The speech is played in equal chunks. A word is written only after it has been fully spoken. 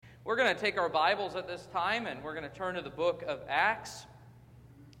We're going to take our Bibles at this time and we're going to turn to the book of Acts.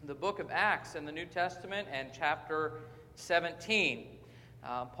 The book of Acts in the New Testament and chapter 17.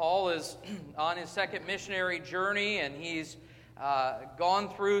 Paul is on his second missionary journey and he's gone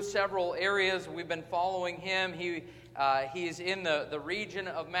through several areas. We've been following him. He's in the region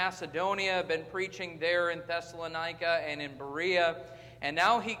of Macedonia, been preaching there in Thessalonica and in Berea. And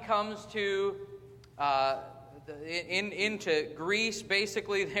now he comes to into Greece.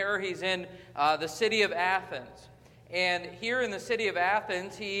 Basically there he's in the city of Athens. And here in the city of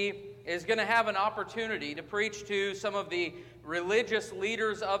Athens, he is going to have an opportunity to preach to some of the religious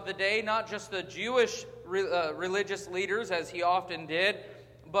leaders of the day, not just the Jewish religious leaders, as he often did,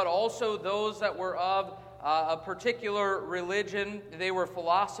 but also those that were of a particular religion. They were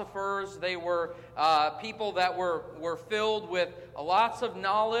philosophers. They were people that were filled with lots of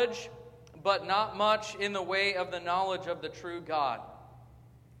knowledge, but not much in the way of the knowledge of the true God.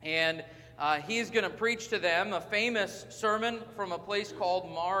 And he's going to preach to them a famous sermon from a place called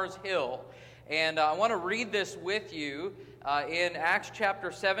Mars Hill. And I want to read this with you in Acts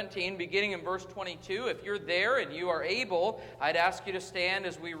chapter 17, beginning in verse 22. If you're there and you are able, I'd ask you to stand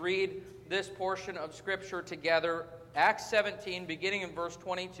as we read this portion of Scripture together. Acts 17, beginning in verse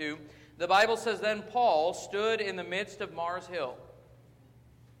 22. The Bible says, "Then Paul stood in the midst of Mars Hill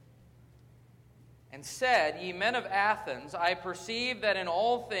and said, Ye men of Athens, I perceive that in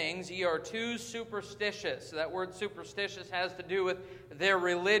all things ye are too superstitious." That word superstitious has to do with their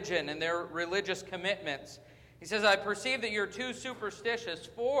religion and their religious commitments. He says, "I perceive that you're too superstitious,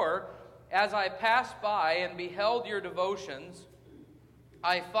 for as I passed by and beheld your devotions,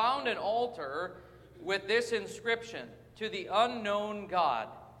 I found an altar with this inscription, To the unknown God,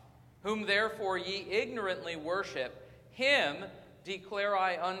 whom therefore ye ignorantly worship, him declare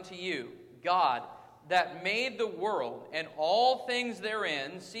I unto you, God, that made the world and all things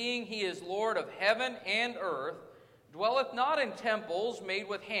therein, seeing he is Lord of heaven and earth, dwelleth not in temples made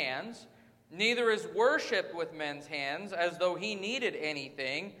with hands, neither is worshipped with men's hands, as though he needed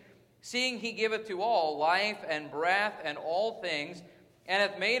anything, seeing he giveth to all life and breath and all things, and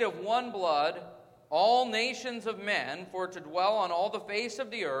hath made of one blood all nations of men, for to dwell on all the face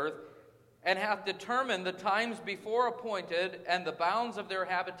of the earth, and hath determined the times before appointed and the bounds of their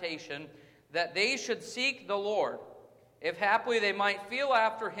habitation, that they should seek the Lord, if haply they might feel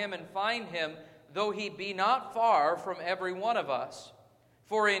after him and find him, though he be not far from every one of us.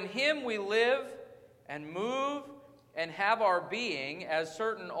 For in him we live and move and have our being, as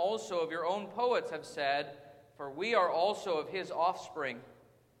certain also of your own poets have said, for we are also of his offspring.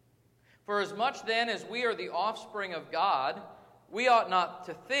 For as much then as we are the offspring of God, we ought not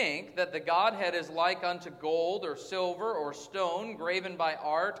to think that the Godhead is like unto gold or silver or stone, graven by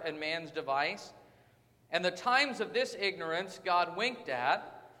art and man's device. And the times of this ignorance God winked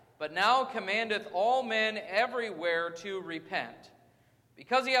at, but now commandeth all men everywhere to repent.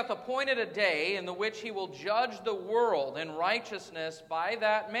 Because he hath appointed a day in the which he will judge the world in righteousness by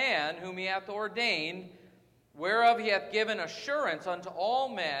that man whom he hath ordained, whereof he hath given assurance unto all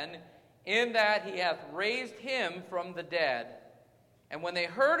men, in that he hath raised him from the dead. And when they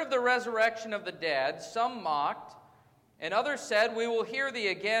heard of the resurrection of the dead, some mocked, and others said, We will hear thee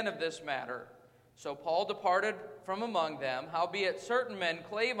again of this matter. So Paul departed from among them, howbeit certain men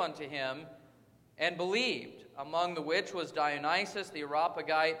clave unto him, and believed, among the which was Dionysius the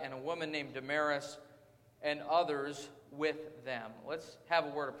Areopagite, and a woman named Damaris, and others with them. Let's have a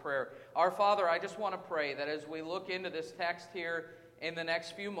word of prayer. Our Father, I just want to pray that as we look into this text here in the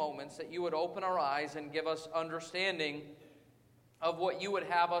next few moments, that you would open our eyes and give us understanding of what you would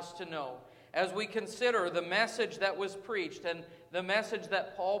have us to know. As we consider the message that was preached and the message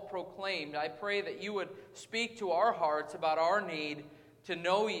that Paul proclaimed, I pray that you would speak to our hearts about our need to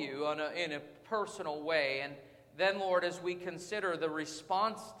know you in a personal way. And then, Lord, as we consider the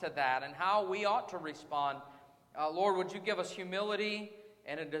response to that and how we ought to respond, Lord, would you give us humility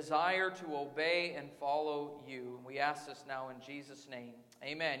and a desire to obey and follow you? And we ask this now in Jesus' name.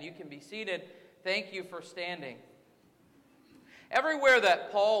 Amen. You can be seated. Thank you for standing. Everywhere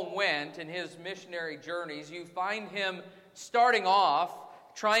that Paul went in his missionary journeys, you find him starting off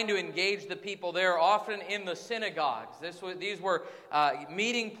trying to engage the people there, often in the synagogues. These were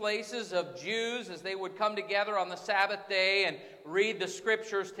meeting places of Jews as they would come together on the Sabbath day and read the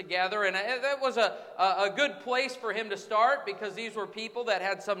Scriptures together. And that was a good place for him to start, because these were people that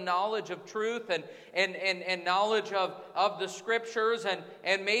had some knowledge of truth and knowledge of the Scriptures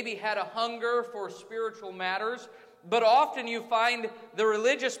and maybe had a hunger for spiritual matters. But often you find the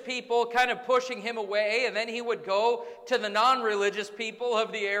religious people kind of pushing him away, and then he would go to the non-religious people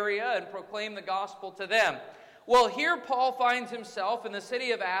of the area and proclaim the gospel to them. Well, here Paul finds himself in the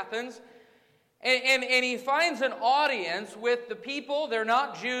city of Athens, and he finds an audience with the people. They're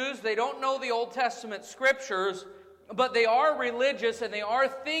not Jews. They don't know the Old Testament scriptures, but they are religious and they are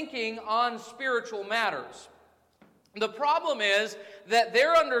thinking on spiritual matters. The problem is that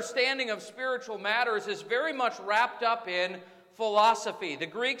their understanding of spiritual matters is very much wrapped up in philosophy. The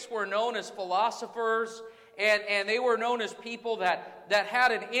Greeks were known as philosophers, and they were known as people that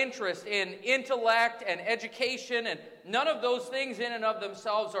had an interest in intellect and education, and none of those things in and of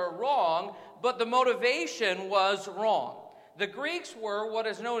themselves are wrong, but the motivation was wrong. The Greeks were what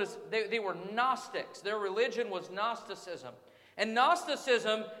is known as, they were Gnostics. Their religion was Gnosticism. And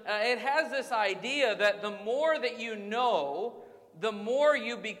Gnosticism, it has this idea that the more that you know, the more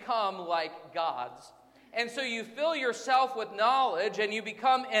you become like gods. And so you fill yourself with knowledge and you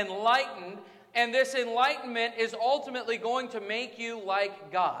become enlightened, and this enlightenment is ultimately going to make you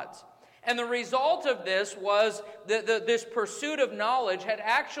like gods. And the result of this was that this pursuit of knowledge had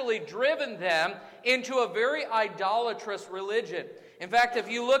actually driven them into a very idolatrous religion. In fact, if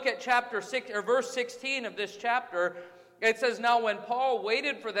you look at chapter 6 or verse 16 of this chapter, it says, "Now when Paul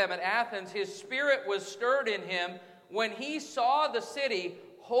waited for them at Athens, his spirit was stirred in him when he saw the city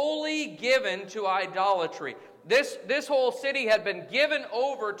wholly given to idolatry." This whole city had been given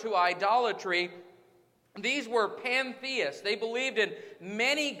over to idolatry. These were pantheists. They believed in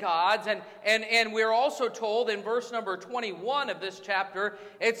many gods, and we're also told in verse number 21 of this chapter,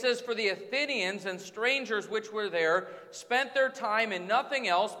 it says, "For the Athenians and strangers which were there spent their time in nothing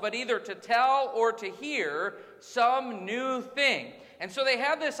else but either to tell or to hear some new thing." And so they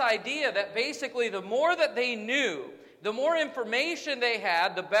had this idea that basically the more that they knew, the more information they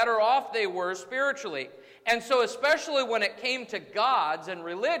had, the better off they were spiritually. And so especially when it came to gods and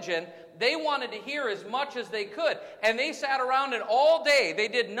religion, they wanted to hear as much as they could. And they sat around and all day they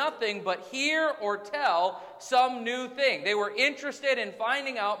did nothing but hear or tell some new thing. They were interested in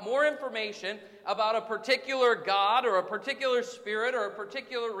finding out more information about a particular god or a particular spirit or a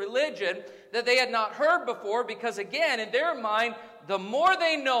particular religion that they had not heard before, because again, in their mind, the more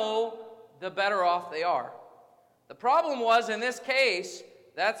they know, the better off they are. The problem was, in this case,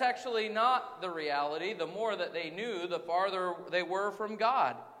 that's actually not the reality. The more that they knew, the farther they were from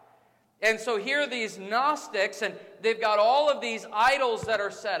God. And so here these Gnostics, and they've got all of these idols that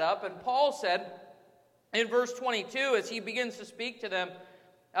are set up. And Paul said in verse 22, as he begins to speak to them,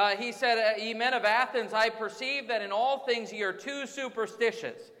 he said, "Ye men of Athens, I perceive that in all things ye are too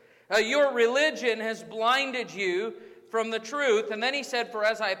superstitious. Your religion has blinded you from the truth." And then he said, "For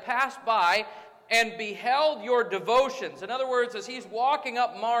as I passed by and beheld your devotions." In other words, as he's walking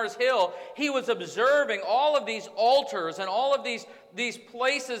up Mars Hill, he was observing all of these altars and all of these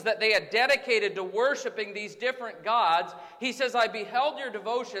places that they had dedicated to worshiping these different gods. He says, "I beheld your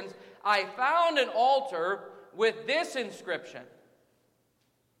devotions. I found an altar with this inscription: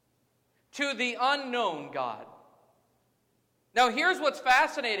 to the unknown God." Now here's what's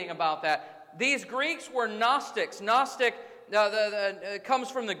fascinating about that. These Greeks were Gnostics. Gnostic it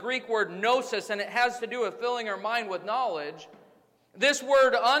comes from the Greek word gnosis, and it has to do with filling our mind with knowledge. This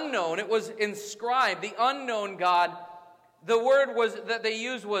word unknown, it was inscribed, the unknown God. The word that they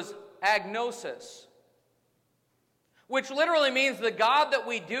used was agnosis, which literally means the God that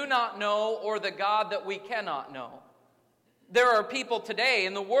we do not know or the God that we cannot know. There are people today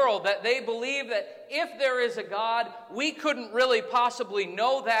in the world that they believe that if there is a God, we couldn't really possibly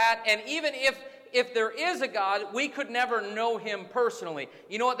know that, and even if there is a God, we could never know him personally.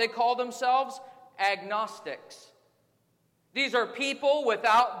 You know what they call themselves? Agnostics. These are people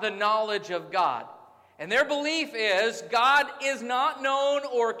without the knowledge of God. And their belief is God is not known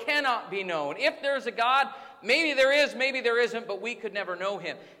or cannot be known. If there's a God, maybe there is, maybe there isn't, but we could never know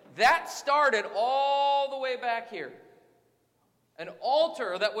him. That started all the way back here. An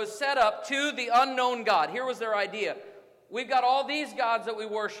altar that was set up to the unknown God. Here was their idea. We've got all these gods that we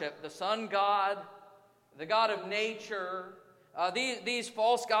worship. The sun god, the god of nature. These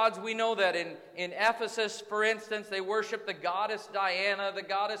false gods, we know that in Ephesus, for instance, they worship the goddess Diana, the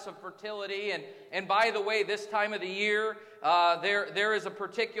goddess of fertility. And by the way, this time of the year, there is a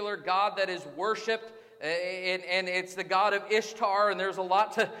particular god that is worshipped. And it's the god of Ishtar, and there's a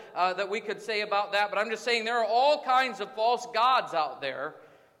lot that we could say about that. But I'm just saying there are all kinds of false gods out there.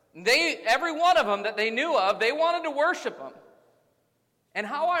 Every one of them that they knew of, they wanted to worship them. And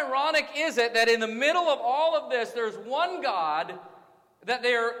how ironic is it that in the middle of all of this, there's one God that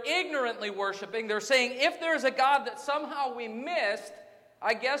they're ignorantly worshiping. They're saying, if there's a God that somehow we missed,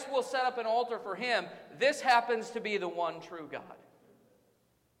 I guess we'll set up an altar for him. This happens to be the one true God.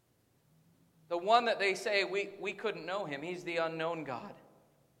 The one that they say we couldn't know him. He's the unknown God.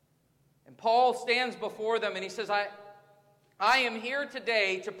 And Paul stands before them and he says, I am here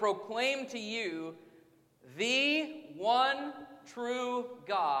today to proclaim to you the one true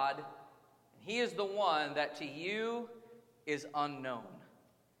God. He is the one that to you is unknown.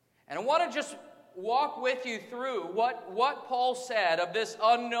 And I want to just walk with you through what Paul said of this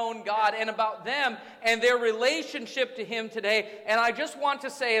unknown God and about them and their relationship to Him today. And I just want to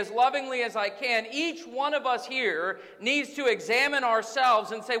say as lovingly as I can, each one of us here needs to examine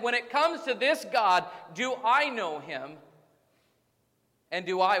ourselves and say, when it comes to this God, do I know Him and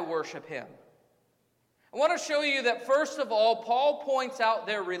do I worship Him? I want to show you that first of all, Paul points out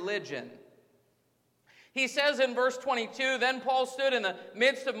their religion. He says in verse 22, Then Paul stood in the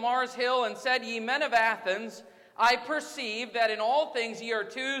midst of Mars Hill and said, Ye men of Athens, I perceive that in all things ye are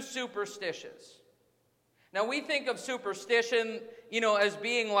too superstitious. Now we think of superstition, as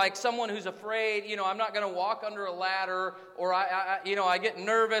being like someone who's afraid, I'm not going to walk under a ladder, or I get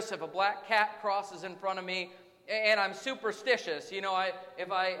nervous if a black cat crosses in front of me. And I'm superstitious.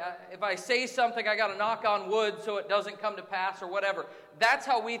 If I say something, I got to knock on wood so it doesn't come to pass or whatever. That's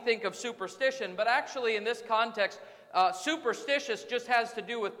how we think of superstition. But actually, in this context, superstitious just has to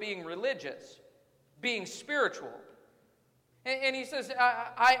do with being religious, being spiritual. And he says,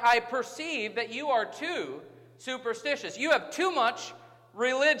 I perceive that you are too superstitious. You have too much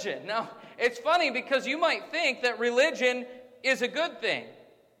religion. Now, it's funny because you might think that religion is a good thing.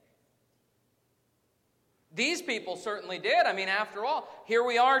 These people certainly did. After all, here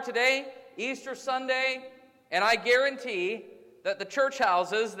we are today, Easter Sunday, and I guarantee that the church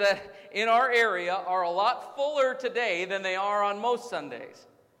houses that in our area are a lot fuller today than they are on most Sundays.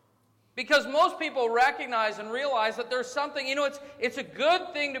 Because most people recognize and realize that there's something, it's a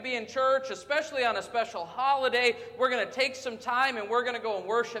good thing to be in church, especially on a special holiday. We're going to take some time and we're going to go and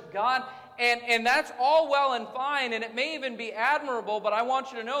worship God. And that's all well and fine, and it may even be admirable, but I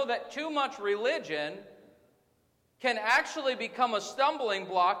want you to know that too much religion can actually become a stumbling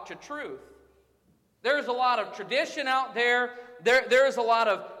block to truth. There's a lot of tradition out there. There is a lot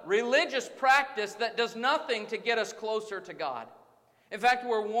of religious practice that does nothing to get us closer to God. In fact,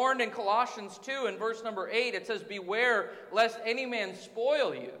 we're warned in Colossians 2 in verse number 8, it says, Beware lest any man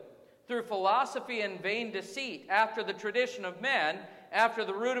spoil you through philosophy and vain deceit, after the tradition of men, after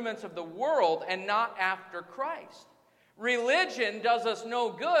the rudiments of the world, and not after Christ. Religion does us no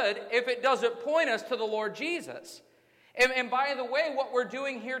good if it doesn't point us to the Lord Jesus. And by the way, what we're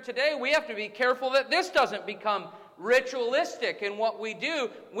doing here today, we have to be careful that this doesn't become ritualistic in what we do.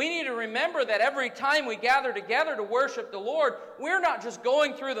 We need to remember that every time we gather together to worship the Lord, we're not just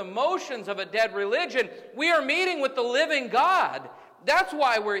going through the motions of a dead religion. We are meeting with the living God. That's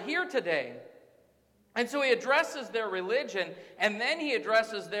why we're here today. And so he addresses their religion, and then he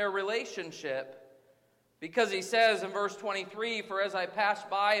addresses their relationship. Because he says in verse 23, For as I passed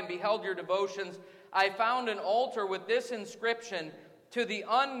by and beheld your devotions, I found an altar with this inscription, To the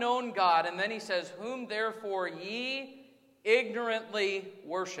unknown God. And then he says, Whom therefore ye ignorantly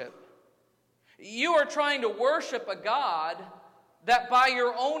worship. You are trying to worship a God that by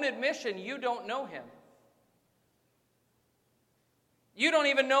your own admission you don't know Him. You don't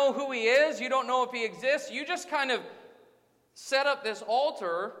even know who He is. You don't know if He exists. You just kind of set up this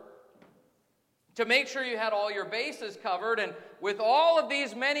altar to make sure you had all your bases covered. And with all of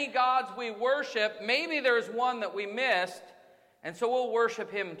these many gods we worship, maybe there's one that we missed, and so we'll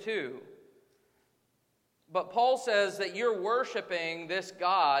worship Him too. But Paul says that you're worshiping this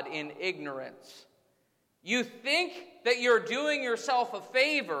God in ignorance. You think that you're doing yourself a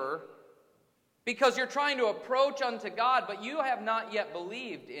favor because you're trying to approach unto God, but you have not yet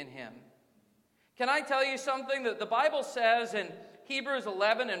believed in Him. Can I tell you something that the Bible says in Hebrews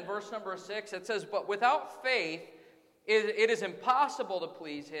 11 and verse number 6, it says, But without faith it is impossible to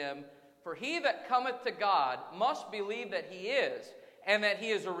please Him, for he that cometh to God must believe that He is, and that He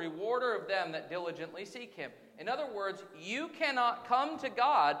is a rewarder of them that diligently seek Him. In other words, you cannot come to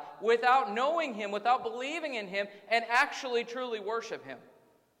God without knowing Him, without believing in Him, and actually truly worship Him.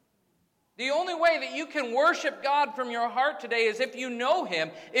 The only way that you can worship God from your heart today is if you know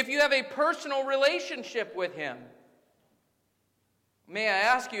Him, if you have a personal relationship with Him. May I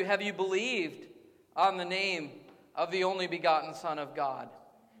ask you, have you believed on the name of the only begotten Son of God?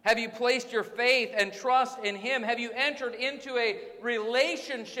 Have you placed your faith and trust in Him? Have you entered into a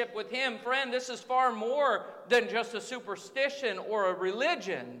relationship with Him? Friend, this is far more than just a superstition or a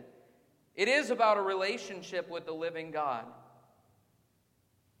religion. It is about a relationship with the living God.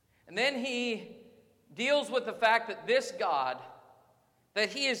 And then he deals with the fact that this God, that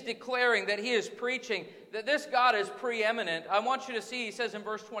he is declaring, that he is preaching, that this God is preeminent. I want you to see, he says in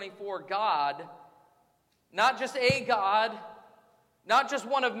verse 24, God, not just a God, Not just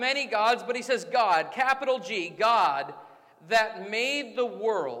one of many gods, but he says God, capital G, God, that made the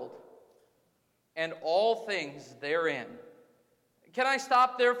world and all things therein. Can I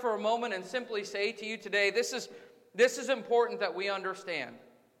stop there for a moment and simply say to you today, this is important that we understand.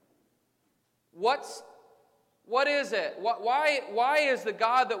 What is it? Why is the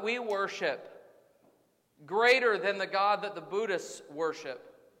God that we worship greater than the God that the Buddhists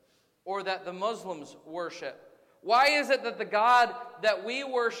worship or that the Muslims worship? Why is it that the God that we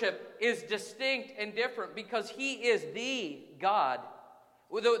worship is distinct and different? Because he is the God.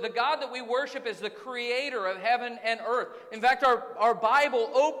 The God that we worship is the creator of heaven and earth. In fact, our Bible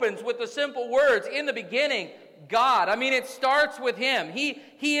opens with the simple words, in the beginning, God. I mean, it starts with him.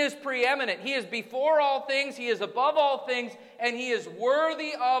 He is preeminent. He is before all things. He is above all things. And he is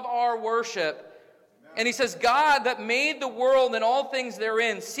worthy of our worship. And he says, God that made the world and all things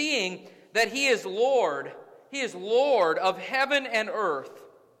therein, seeing that he is Lord. He is Lord of heaven and earth.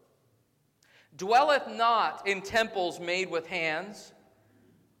 Dwelleth not in temples made with hands,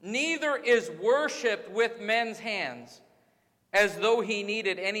 neither is worshipped with men's hands, as though he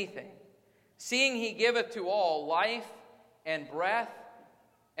needed anything, seeing he giveth to all life and breath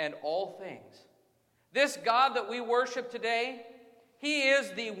and all things. This God that we worship today, he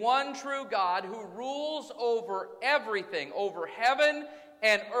is the one true God who rules over everything, over heaven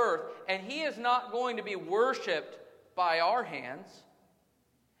and earth, and he is not going to be worshipped by our hands.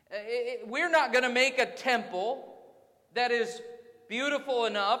 We're not going to make a temple that is beautiful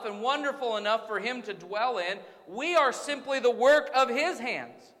enough and wonderful enough for him to dwell in. We are simply the work of his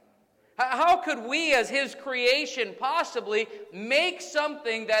hands. How could we, as his creation, possibly make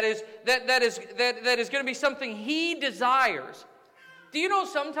something that is going to be something he desires? Do you know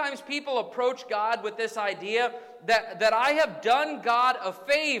sometimes people approach God with this idea that I have done God a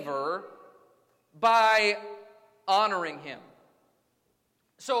favor by honoring him?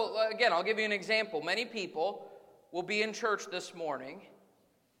 So again, I'll give you an example. Many people will be in church this morning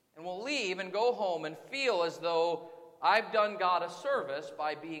and will leave and go home and feel as though I've done God a service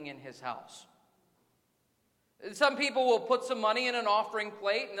by being in his house. Some people will put some money in an offering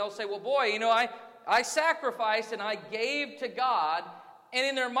plate and they'll say, well, boy, you know, I sacrificed and I gave to God. And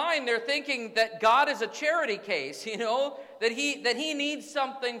in their mind, they're thinking that God is a charity case, you know, that he needs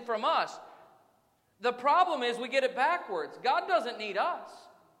something from us. The problem is we get it backwards. God doesn't need us.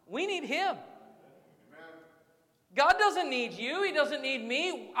 We need him. God doesn't need you. He doesn't need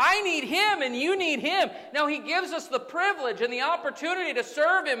me. I need him and you need him. Now, he gives us the privilege and the opportunity to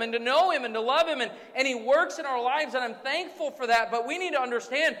serve him and to know him and to love him. And he works in our lives, and I'm thankful for that. But we need to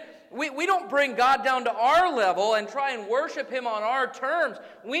understand, we don't bring God down to our level and try and worship him on our terms.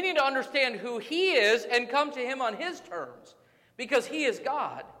 We need to understand who he is and come to him on his terms, because he is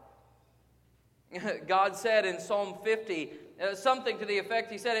God. God said in Psalm 50, something to the effect,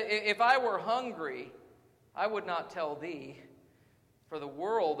 he said, if I were hungry, I would not tell thee, for the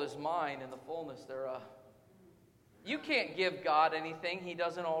world is mine and the fullness thereof. You can't give God anything he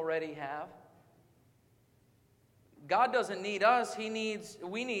doesn't already have. God doesn't need us,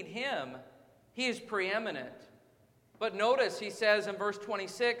 we need him. He is preeminent. But notice he says in verse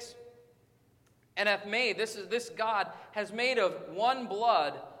 26, and hath made, this God has made of one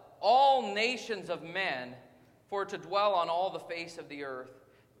blood all nations of men for to dwell on all the face of the earth.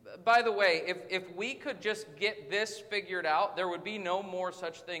 By the way, if we could just get this figured out, there would be no more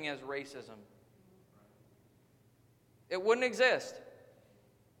such thing as racism. It wouldn't exist.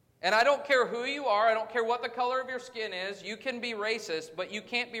 And I don't care who you are, I don't care what the color of your skin is, you can be racist, but you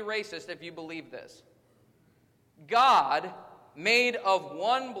can't be racist if you believe this. God made of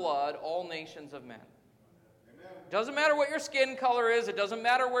one blood all nations of men. Doesn't matter what your skin color is, it doesn't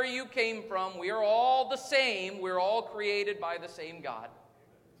matter where you came from, we are all the same, we're all created by the same God.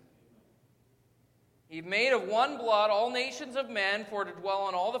 He made of one blood all nations of men for to dwell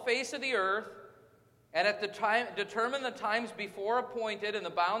on all the face of the earth, and at the time determine the times before appointed and the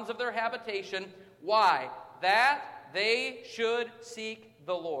bounds of their habitation. Why? That they should seek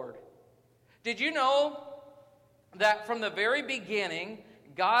the Lord. Did you know that from the very beginning,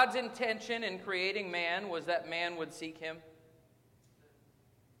 God's intention in creating man was that man would seek him?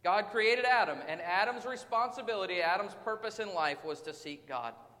 God created Adam, and Adam's responsibility, Adam's purpose in life was to seek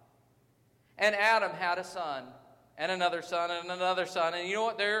God. And Adam had a son, and another son, and another son. And you know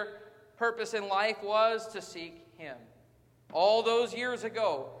what their purpose in life was? To seek him. All those years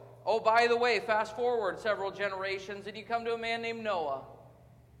ago. Oh, by the way, fast forward several generations, and you come to a man named Noah.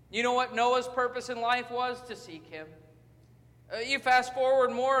 You know what Noah's purpose in life was? To seek him. You fast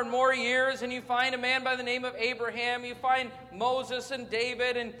forward more and more years, and you find a man by the name of Abraham. You find Moses and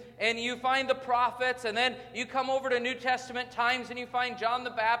David, and you find the prophets. And then you come over to New Testament times, and you find John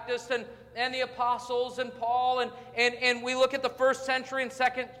the Baptist and the apostles and Paul. And we look at the first century and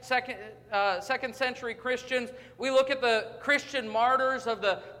second century Christians. We look at the Christian martyrs of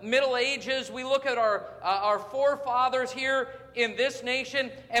the Middle Ages. We look at our forefathers here in this nation,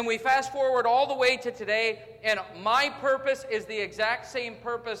 and we fast forward all the way to today, and my purpose is the exact same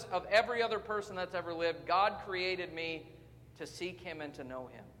purpose of every other person that's ever lived. God created me to seek Him and to know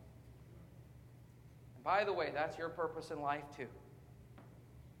Him. And by the way, that's your purpose in life too.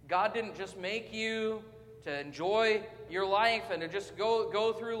 God didn't just make you to enjoy your life and to just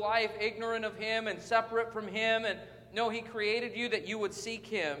go through life ignorant of Him and separate from Him. And no, He created you that you would seek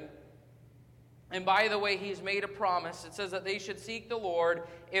Him. And by the way, He's made a promise. It says that they should seek the Lord,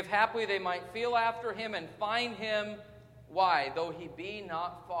 if haply they might feel after Him and find Him. Why? Though He be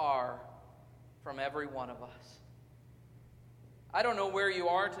not far from every one of us. I don't know where you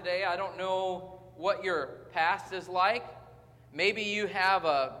are today. I don't know what your past is like. Maybe you have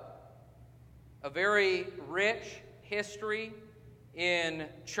a very rich history in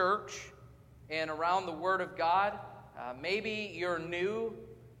church and around the Word of God. Maybe you're new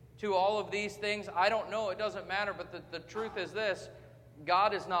to all of these things. I don't know. It doesn't matter. But the truth is this.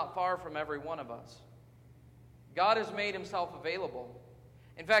 God is not far from every one of us. God has made Himself available.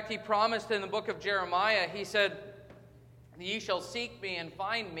 In fact, He promised in the book of Jeremiah, He said, "Ye shall seek me and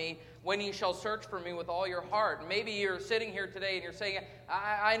find me when ye shall search for me with all your heart." Maybe you're sitting here today and you're saying,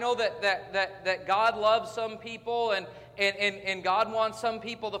 I know that God loves some people and God wants some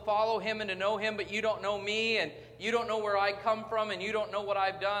people to follow Him and to know Him, but you don't know me and you don't know where I come from and you don't know what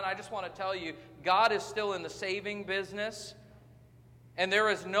I've done. I just want to tell you, God is still in the saving business, and there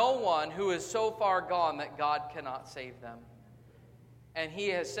is no one who is so far gone that God cannot save them. And He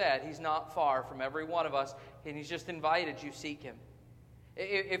has said He's not far from every one of us, and He's just invited you seek Him.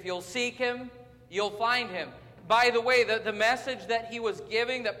 If you'll seek Him, you'll find Him. By the way, the message that he was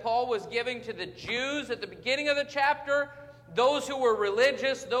giving, that Paul was giving to the Jews at the beginning of the chapter, those who were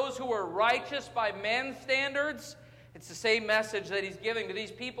religious, those who were righteous by men's standards, it's the same message that he's giving to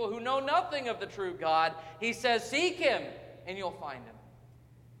these people who know nothing of the true God. He says, seek Him, and you'll find Him.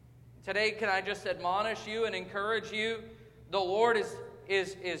 Today, can I just admonish you and encourage you? The Lord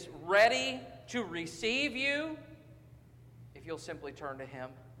is ready to receive you if you'll simply turn to Him.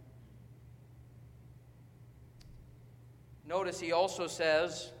 Notice He also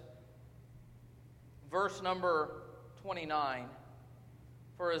says, verse number 29,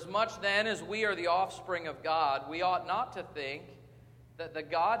 "For as much then as we are the offspring of God, we ought not to think that the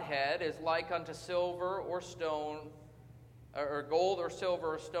Godhead is like unto silver or stone, or gold or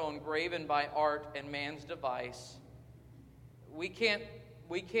silver or stone graven by art and man's device." We can't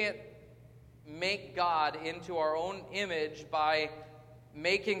make God into our own image by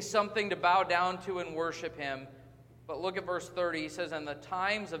making something to bow down to and worship Him. But look at verse 30. He says, "And the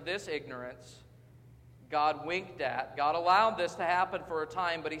times of this ignorance God winked at." God allowed this to happen for a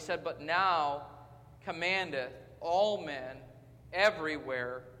time, but He said, "But now commandeth all men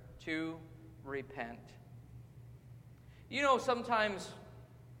everywhere to repent." You know, sometimes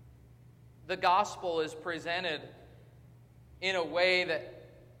the gospel is presented in a way that,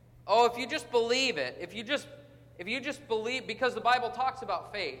 if you just believe it, if you just believe, because the Bible talks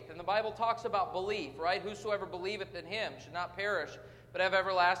about faith, and the Bible talks about belief, right? "Whosoever believeth in Him should not perish, but have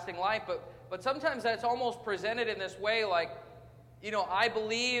everlasting life." But sometimes that's almost presented in this way, like, I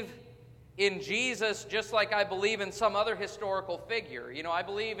believe in Jesus just like I believe in some other historical figure. I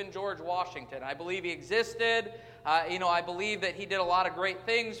believe in George Washington. I believe he existed. I believe that he did a lot of great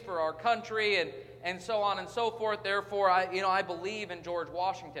things for our country, and so on and so forth. Therefore, I believe in George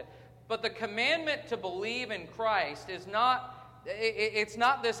Washington. But the commandment to believe in Christ is it's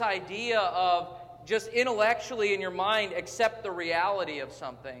not this idea of just intellectually in your mind accept the reality of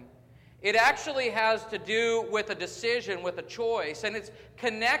something. It actually has to do with a decision, with a choice, and it's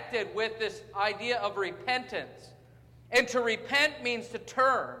connected with this idea of repentance. And to repent means to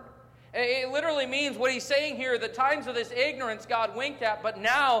turn. It literally means what he's saying here, the times of this ignorance God winked at, but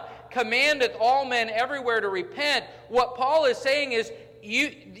now commandeth all men everywhere to repent. What Paul is saying is,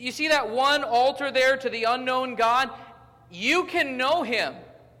 you see that one altar there to the unknown God? You can know Him,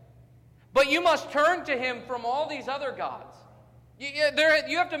 but you must turn to Him from all these other gods.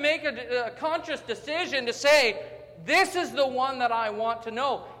 You have to make a conscious decision to say, this is the one that I want to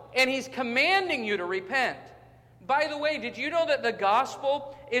know. And He's commanding you to repent. By the way, did you know that the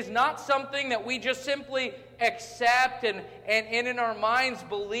gospel is not something that we just simply accept and in our minds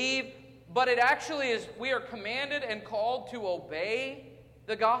believe? but it actually is, we are commanded and called to obey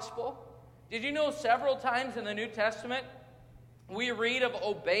the gospel. Did you know several times in the New Testament we read of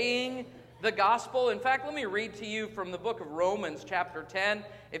obeying the gospel? In fact, let me read to you from the book of Romans chapter 10.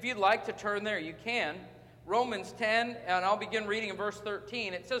 If you'd like to turn there, you can. Romans 10, and I'll begin reading in verse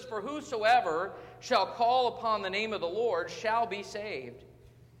 13. It says, "For whosoever shall call upon the name of the Lord shall be saved.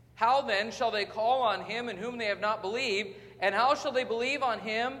 How then shall they call on him in whom they have not believed? And how shall they believe on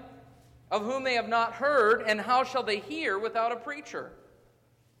him of whom they have not heard? And how shall they hear without a preacher?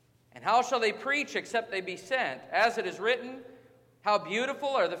 And how shall they preach except they be sent? As it is written, how beautiful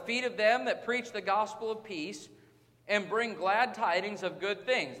are the feet of them that preach the gospel of peace and bring glad tidings of good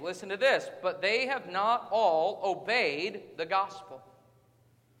things." Listen to this. "But they have not all obeyed the gospel.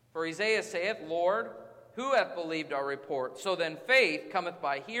 For Isaiah saith, Lord, who hath believed our report? So then faith cometh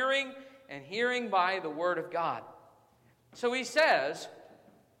by hearing, and hearing by the word of God." So he says,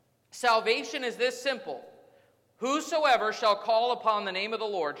 salvation is this simple. Whosoever shall call upon the name of the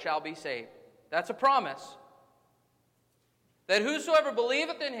Lord shall be saved. That's a promise. That whosoever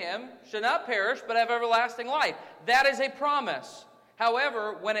believeth in him should not perish, but have everlasting life. That is a promise.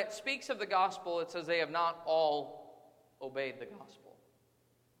 However, when it speaks of the gospel, it says they have not all obeyed the gospel.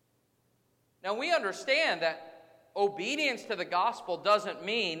 Now we understand that obedience to the gospel doesn't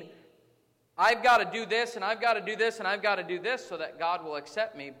mean I've got to do this, and I've got to do this, and I've got to do this so that God will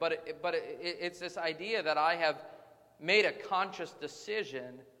accept me. But it's this idea that I have made a conscious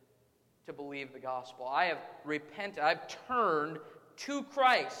decision to believe the gospel. I have repented. I've turned to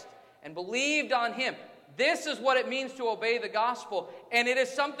Christ and believed on him. This is what it means to obey the gospel. And it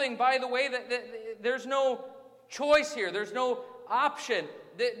is something, by the way, that there's no choice here. There's no option.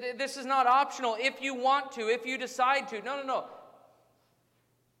 This is not optional if you want to, if you decide to. No.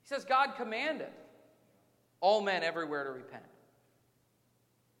 He says God commanded all men everywhere to repent.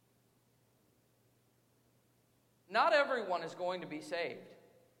 Not everyone is going to be saved.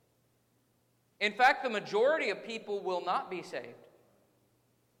 In fact, the majority of people will not be saved.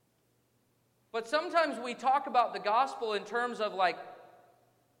 But sometimes we talk about the gospel in terms of like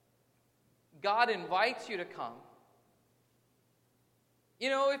God invites you to come. You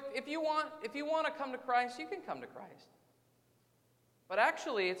know, if you want to come to Christ, you can come to Christ. But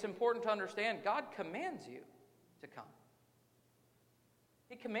actually, it's important to understand God commands you to come.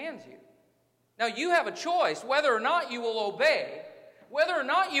 He commands you. Now, you have a choice whether or not you will obey, whether or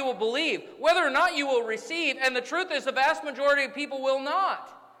not you will believe, whether or not you will receive. And the truth is, the vast majority of people will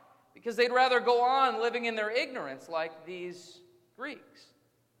not, because they'd rather go on living in their ignorance like these Greeks.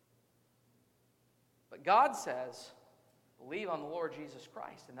 But God says, believe on the Lord Jesus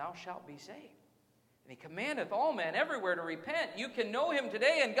Christ, and thou shalt be saved. And he commandeth all men everywhere to repent. You can know him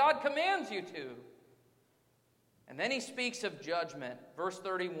today, and God commands you to. And then he speaks of judgment. Verse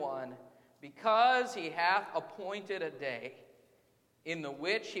 31, because he hath appointed a day in the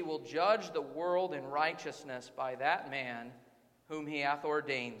which he will judge the world in righteousness by that man whom he hath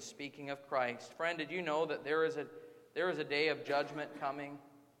ordained. Speaking of Christ. Friend, did you know that there is a day of judgment coming?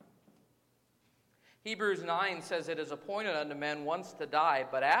 Hebrews 9 says it is appointed unto men once to die,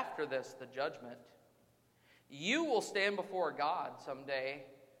 but after this the judgment. You will stand before God someday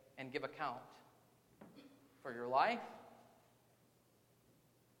and give account for your life,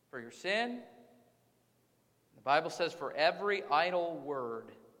 for your sin. The Bible says for every idle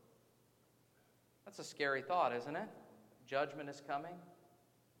word. That's a scary thought, isn't it? Judgment is coming.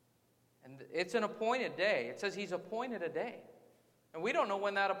 And it's an appointed day. It says he's appointed a day. And we don't know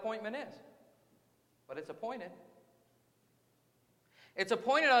when that appointment is. But it's appointed. It's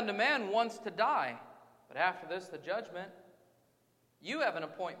appointed unto men once to die. But after this, the judgment. You have an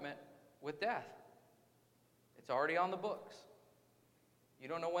appointment with death. It's already on the books. You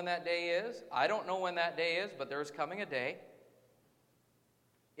don't know when that day is. I don't know when that day is, but there is coming a day.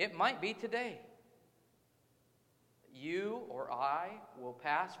 It might be today. You or I will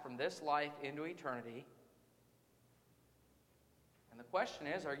pass from this life into eternity. And the question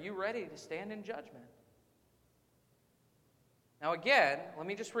is, are you ready to stand in judgment? Now again, let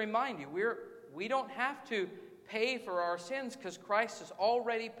me just remind you, we don't have to pay for our sins because Christ has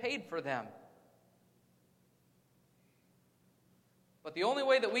already paid for them. But the only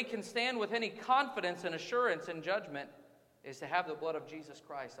way that we can stand with any confidence and assurance in judgment is to have the blood of Jesus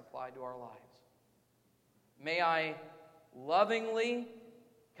Christ applied to our lives. May I lovingly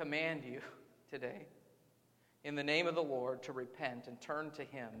command you today, in the name of the Lord, to repent and turn to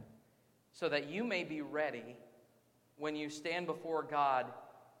him so that you may be ready when you stand before God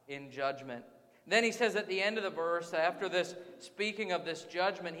in judgment. Then he says at the end of the verse, after this, speaking of this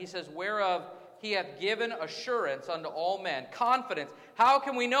judgment, he says, whereof he hath given assurance unto all men. Confidence. How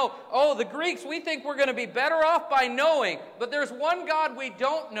can we know? Oh, the Greeks, we think we're going to be better off by knowing, but there's one God we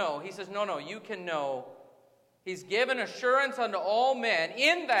don't know. He says, no, you can know. He's given assurance unto all men,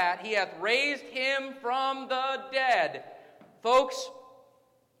 in that he hath raised him from the dead. Folks,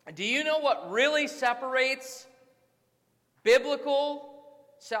 do you know what really separates biblical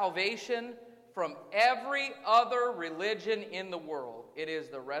salvation from every other religion in the world? It is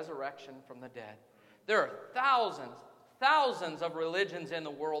the resurrection from the dead. There are thousands of religions in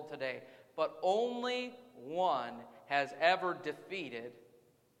the world today, but only one has ever defeated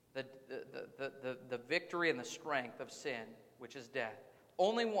the victory and the strength of sin, which is death.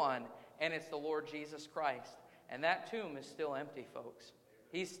 Only one, and it's the Lord Jesus Christ. And that tomb is still empty, folks.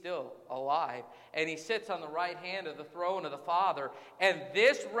 He's still alive, and he sits on the right hand of the throne of the Father. And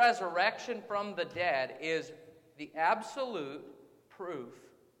this resurrection from the dead is the absolute proof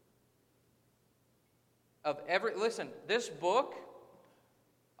of every... Listen, this book,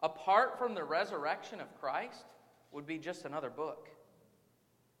 apart from the resurrection of Christ, would be just another book.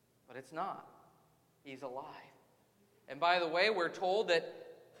 But it's not. He's alive. And by the way, we're told that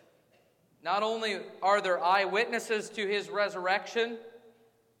not only are there eyewitnesses to his resurrection,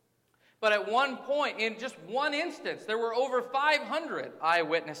 but at one point, in just one instance, there were over 500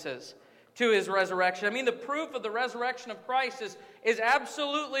 eyewitnesses to his resurrection. I mean, the proof of the resurrection of Christ is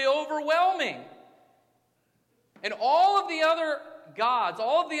absolutely overwhelming. And all of the other gods,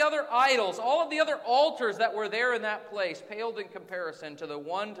 all of the other idols, all of the other altars that were there in that place paled in comparison to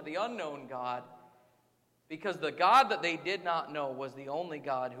the unknown God, because the God that they did not know was the only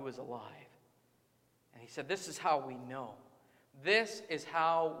God who was alive. And he said, this is how we know. This is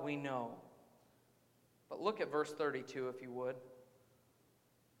how we know. But look at verse 32, if you would.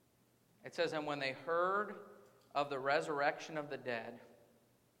 It says, and when they heard of the resurrection of the dead,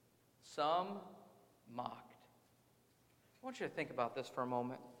 some mocked. I want you to think about this for a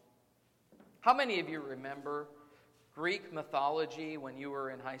moment. How many of you remember Greek mythology when you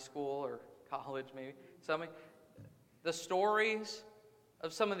were in high school or college, maybe? The stories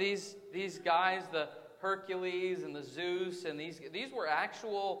of some of these guys, the Hercules and the Zeus, and these were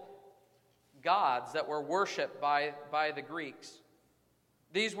actual gods that were worshipped by the Greeks.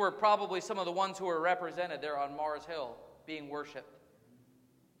 These were probably some of the ones who were represented there on Mars Hill being worshipped.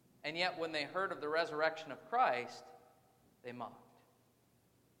 And yet when they heard of the resurrection of Christ, they mocked.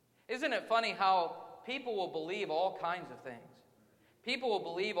 Isn't it funny how people will believe all kinds of things? People will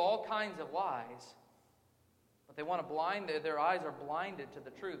believe all kinds of lies, but they want to their eyes are blinded to the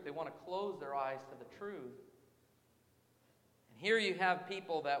truth. They want to close their eyes to the truth. And here you have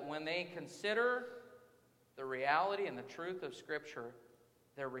people that when they consider the reality and the truth of Scripture,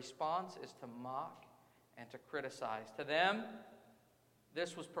 their response is to mock and to criticize. To them,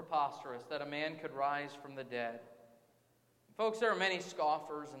 this was preposterous, that a man could rise from the dead. Folks, there are many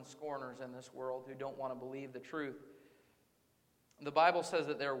scoffers and scorners in this world who don't want to believe the truth. The Bible says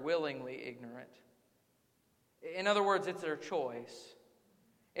that they're willingly ignorant. In other words, it's their choice.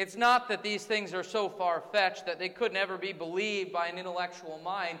 It's not that these things are so far-fetched that they could never be believed by an intellectual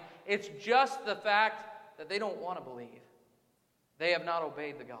mind. It's just the fact that they don't want to believe. They have not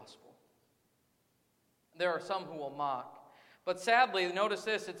obeyed the gospel. There are some who will mock. But sadly, notice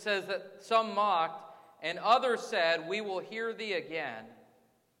this, it says that some mocked, and others said, we will hear thee again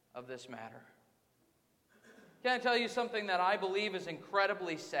of this matter. Can I tell you something that I believe is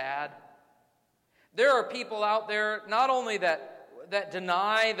incredibly sad? There are people out there, not only that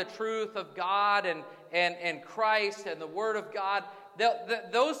deny the truth of God and Christ and the Word of God,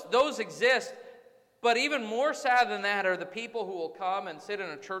 those exist, but even more sad than that are the people who will come and sit in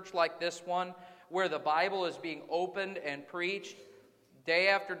a church like this one, where the Bible is being opened and preached, day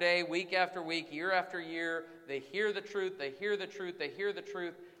after day, week after week, year after year. They hear the truth, they hear the truth, they hear the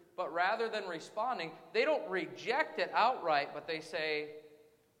truth. But rather than responding, they don't reject it outright, but they say,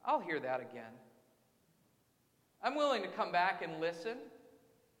 I'll hear that again. I'm willing to come back and listen.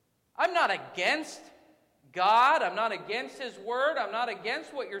 I'm not against God. I'm not against His Word. I'm not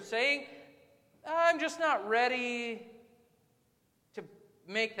against what you're saying. I'm just not ready to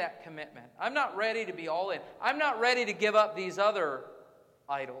make that commitment. I'm not ready to be all in. I'm not ready to give up these other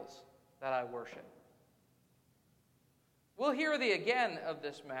idols that I worship. We'll hear thee again of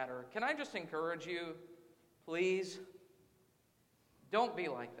this matter. Can I just encourage you, please, don't be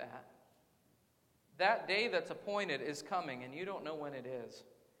like that. That day that's appointed is coming, and you don't know when it is.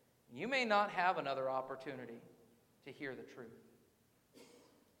 You may not have another opportunity to hear the truth.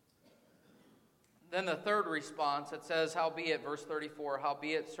 Then the third response, it says, howbeit, verse 34,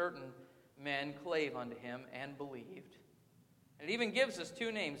 howbeit certain men clave unto him and believed. It even gives us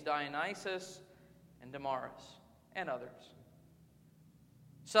two names, Dionysius and Damaris, and others.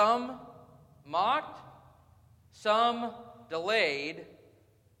 Some mocked, some delayed,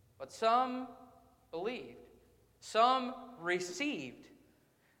 but some believed. Some received.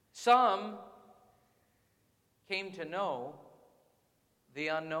 Some came to know the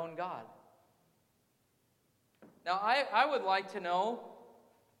unknown God. Now, I would like to know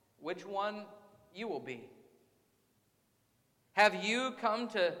which one you will be. Have you come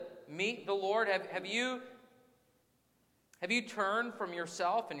to meet the Lord? Have you turned from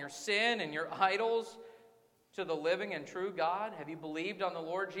yourself and your sin and your idols to the living and true God? Have you believed on the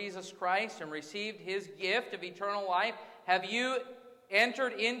Lord Jesus Christ and received His gift of eternal life? Have you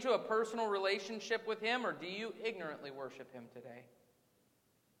entered into a personal relationship with Him, or do you ignorantly worship Him today?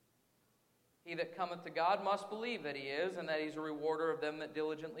 He that cometh to God must believe that He is, and that He's a rewarder of them that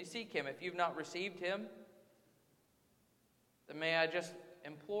diligently seek Him. If you've not received Him, then may I just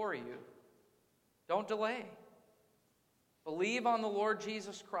implore you, don't delay. Believe on the Lord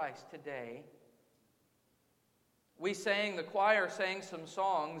Jesus Christ today. The choir sang some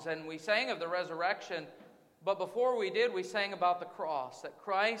songs, and we sang of the resurrection, but before we did, we sang about the cross, that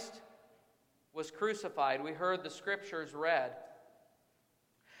Christ was crucified. We heard the scriptures read.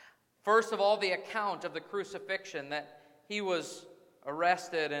 First of all, the account of the crucifixion, that He was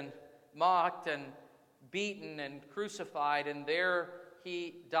arrested and mocked and beaten and crucified, and there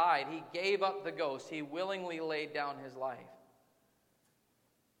He died. He gave up the ghost. He willingly laid down His life.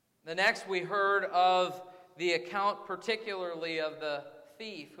 The next, we heard of the account particularly of the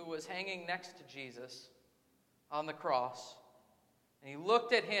thief who was hanging next to Jesus on the cross. And he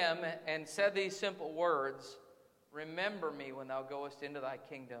looked at Him and said these simple words, "Remember me when thou goest into thy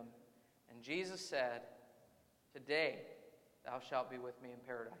kingdom." And Jesus said, "Today thou shalt be with me in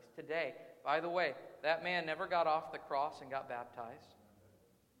paradise." Today. By the way, that man never got off the cross and got baptized.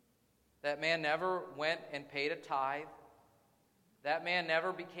 That man never went and paid a tithe. That man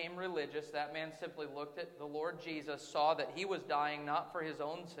never became religious. That man simply looked at the Lord Jesus, saw that He was dying not for His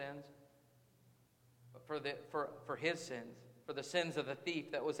own sins, but for His sins, for the sins of the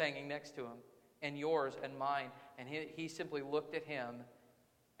thief that was hanging next to Him, and yours and mine. And he simply looked at Him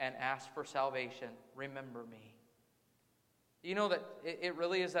and asked for salvation. Remember me. Do you know that it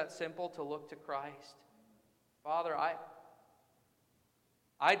really is that simple to look to Christ? Father,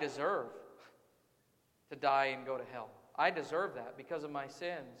 I deserve to die and go to hell. I deserve that because of my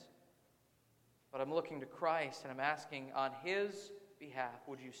sins. But I'm looking to Christ and I'm asking on His behalf,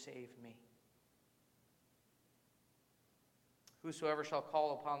 would you save me? Whosoever shall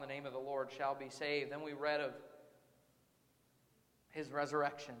call upon the name of the Lord shall be saved. Then we read of His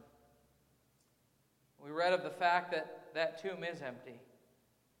resurrection. We read of the fact that that tomb is empty.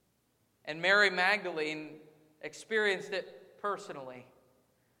 And Mary Magdalene experienced it personally.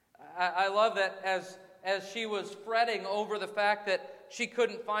 I love that as she was fretting over the fact that she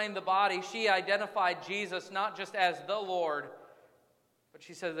couldn't find the body, she identified Jesus not just as the Lord, but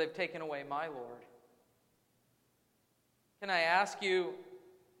she said, "They've taken away my Lord." Can I ask you,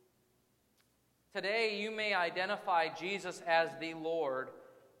 today you may identify Jesus as the Lord,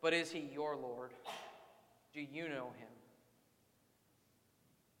 but is He your Lord? Do you know Him?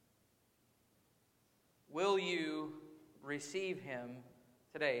 Will you receive Him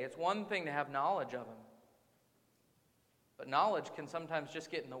today? It's one thing to have knowledge of Him, but knowledge can sometimes just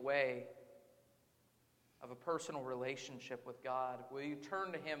get in the way of a personal relationship with God. Will you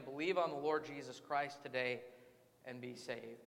turn to Him, believe on the Lord Jesus Christ today, and be saved?